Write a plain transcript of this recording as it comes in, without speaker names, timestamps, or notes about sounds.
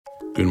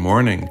Good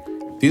morning.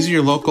 These are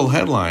your local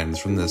headlines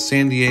from the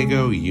San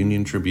Diego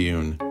Union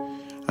Tribune.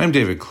 I'm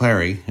David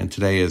Clary, and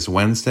today is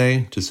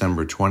Wednesday,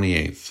 December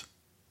 28th.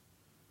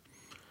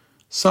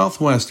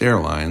 Southwest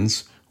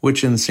Airlines,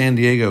 which in San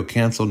Diego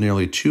canceled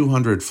nearly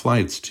 200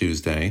 flights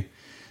Tuesday,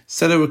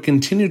 said it would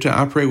continue to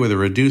operate with a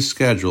reduced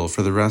schedule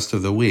for the rest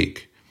of the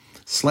week,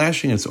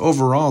 slashing its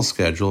overall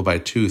schedule by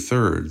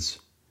 2/3.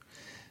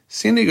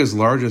 San Diego's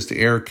largest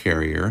air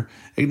carrier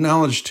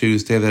acknowledged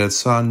Tuesday that it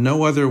saw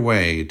no other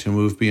way to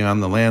move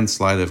beyond the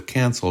landslide of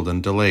canceled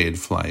and delayed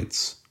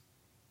flights.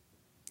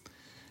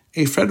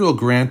 A federal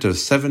grant of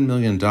 $7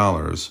 million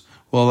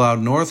will allow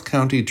North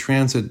County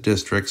Transit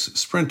District's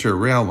Sprinter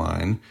rail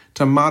line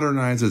to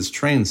modernize its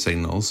train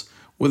signals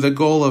with a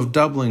goal of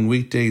doubling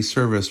weekday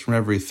service from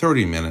every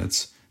 30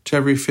 minutes to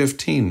every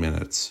 15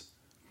 minutes.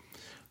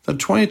 The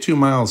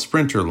 22-mile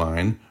Sprinter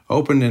line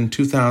opened in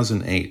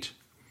 2008.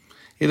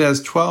 It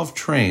has 12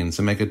 trains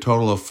and make a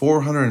total of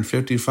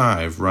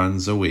 455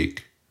 runs a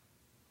week.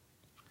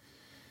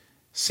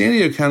 San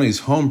Diego County's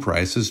home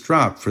price has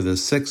dropped for the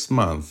 6th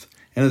month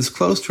and is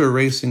close to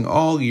erasing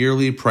all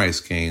yearly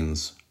price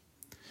gains.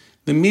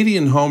 The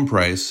median home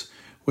price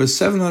was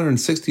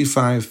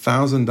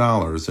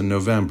 $765,000 in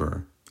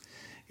November.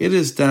 It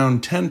is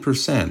down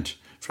 10%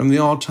 from the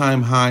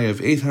all-time high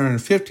of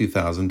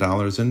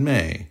 $850,000 in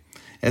May,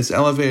 as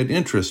elevated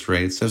interest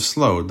rates have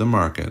slowed the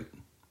market.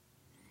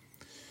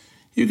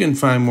 You can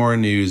find more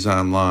news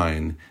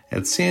online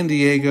at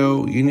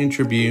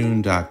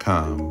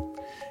SanDiegoUnionTribune.com.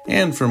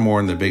 And for more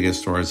on the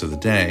biggest stories of the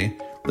day,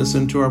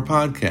 listen to our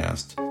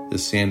podcast, the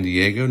San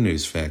Diego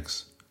News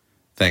Fix.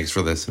 Thanks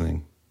for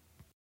listening.